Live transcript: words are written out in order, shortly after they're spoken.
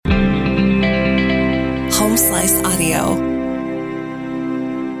Home Slice Audio.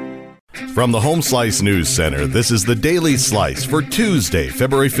 From the Home Slice News Center, this is the Daily Slice for Tuesday,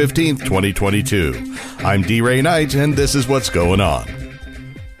 February 15th, 2022. I'm D. Ray Knight, and this is what's going on.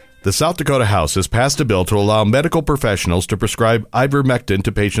 The South Dakota House has passed a bill to allow medical professionals to prescribe ivermectin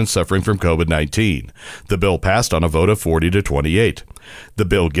to patients suffering from COVID-19. The bill passed on a vote of 40 to 28. The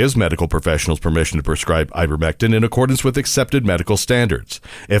bill gives medical professionals permission to prescribe ivermectin in accordance with accepted medical standards.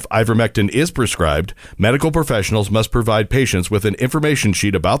 If ivermectin is prescribed, medical professionals must provide patients with an information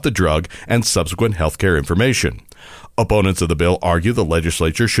sheet about the drug and subsequent healthcare information. Opponents of the bill argue the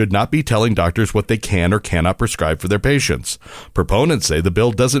legislature should not be telling doctors what they can or cannot prescribe for their patients. Proponents say the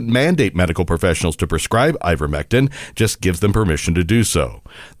bill doesn't mandate medical professionals to prescribe ivermectin, just gives them permission to do so.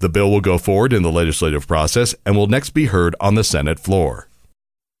 The bill will go forward in the legislative process and will next be heard on the Senate floor.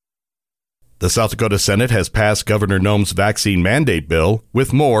 The South Dakota Senate has passed Governor Noem's vaccine mandate bill.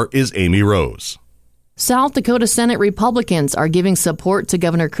 With more is Amy Rose. South Dakota Senate Republicans are giving support to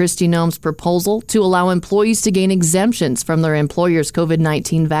Governor Kristi Noem's proposal to allow employees to gain exemptions from their employer's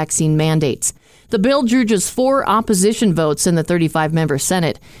COVID-19 vaccine mandates. The bill drew just 4 opposition votes in the 35-member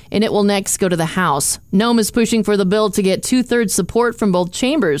Senate, and it will next go to the House. Noem is pushing for the bill to get 2/3 support from both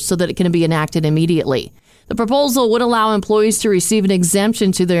chambers so that it can be enacted immediately. The proposal would allow employees to receive an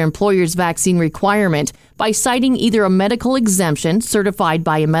exemption to their employer's vaccine requirement by citing either a medical exemption certified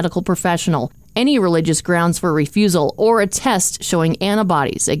by a medical professional, any religious grounds for refusal, or a test showing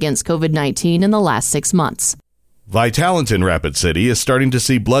antibodies against COVID-19 in the last 6 months. Vitalant in Rapid City is starting to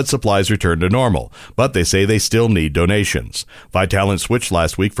see blood supplies return to normal, but they say they still need donations. Vitalant switched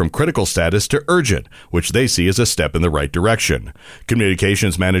last week from critical status to urgent, which they see as a step in the right direction.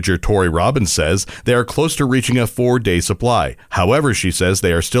 Communications manager Tori Robbins says they are close to reaching a 4-day supply. However, she says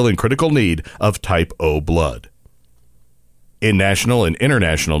they are still in critical need of type O blood. In national and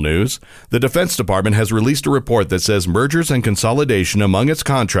international news, the Defense Department has released a report that says mergers and consolidation among its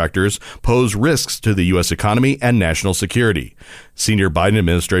contractors pose risks to the U.S. economy and national security. Senior Biden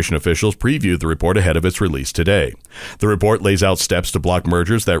administration officials previewed the report ahead of its release today. The report lays out steps to block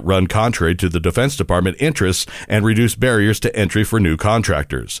mergers that run contrary to the Defense Department interests and reduce barriers to entry for new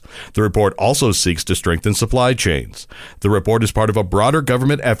contractors. The report also seeks to strengthen supply chains. The report is part of a broader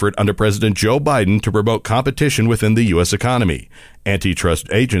government effort under President Joe Biden to promote competition within the U.S. economy.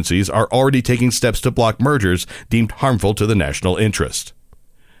 Antitrust agencies are already taking steps to block mergers deemed harmful to the national interest.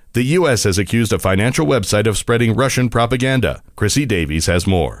 The U.S. has accused a financial website of spreading Russian propaganda. Chrissy Davies has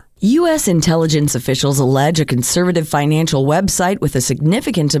more. U.S. intelligence officials allege a conservative financial website with a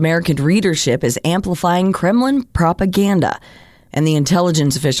significant American readership is amplifying Kremlin propaganda. And the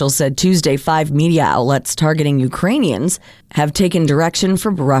intelligence officials said Tuesday 5 media outlets targeting Ukrainians have taken direction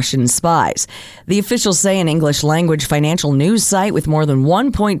from Russian spies. The officials say an English-language financial news site with more than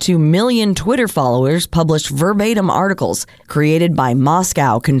 1.2 million Twitter followers published verbatim articles created by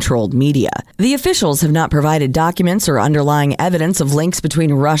Moscow-controlled media. The officials have not provided documents or underlying evidence of links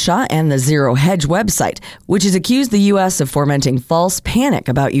between Russia and the Zero Hedge website, which has accused the U.S. of fomenting false panic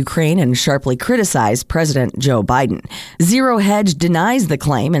about Ukraine and sharply criticized President Joe Biden. Zero Hedge denies the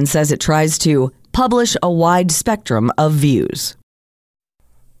claim and says it tries to publish a wide spectrum of views.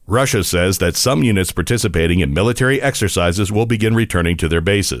 Russia says that some units participating in military exercises will begin returning to their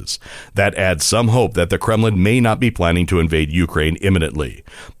bases. That adds some hope that the Kremlin may not be planning to invade Ukraine imminently.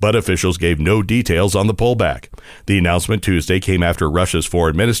 But officials gave no details on the pullback. The announcement Tuesday came after Russia's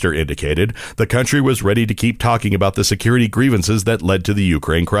foreign minister indicated the country was ready to keep talking about the security grievances that led to the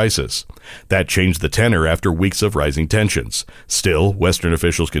Ukraine crisis. That changed the tenor after weeks of rising tensions. Still, Western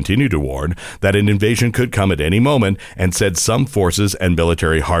officials continue to warn that an invasion could come at any moment and said some forces and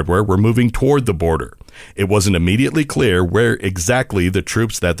military hardware were moving toward the border. It wasn't immediately clear where exactly the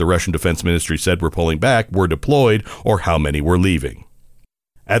troops that the Russian Defense Ministry said were pulling back were deployed or how many were leaving.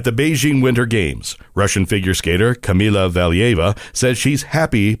 At the Beijing Winter Games, Russian figure skater Kamila Valieva says she's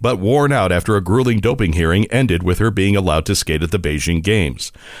happy but worn out after a grueling doping hearing ended with her being allowed to skate at the Beijing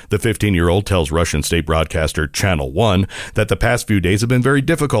Games. The 15-year-old tells Russian state broadcaster Channel One that the past few days have been very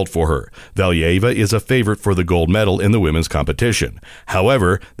difficult for her. Valieva is a favorite for the gold medal in the women's competition.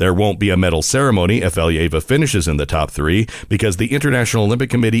 However, there won't be a medal ceremony if Valieva finishes in the top 3 because the International Olympic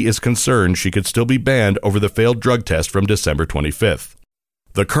Committee is concerned she could still be banned over the failed drug test from December 25th.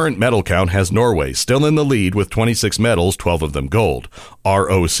 The current medal count has Norway still in the lead with 26 medals, 12 of them gold.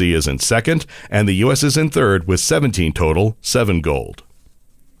 ROC is in second, and the U.S. is in third with 17 total, 7 gold.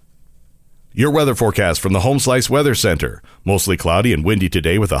 Your weather forecast from the Home Slice Weather Center. Mostly cloudy and windy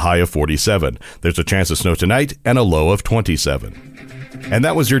today with a high of 47. There's a chance of snow tonight and a low of 27. And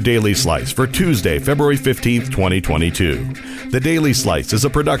that was your Daily Slice for Tuesday, February 15th, 2022. The Daily Slice is a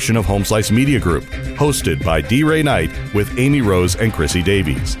production of Home Slice Media Group, hosted by D. Ray Knight with Amy Rose and Chrissy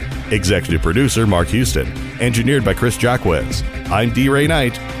Davies. Executive producer Mark Houston. Engineered by Chris Jacquez. I'm D. Ray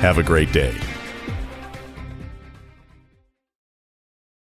Knight. Have a great day.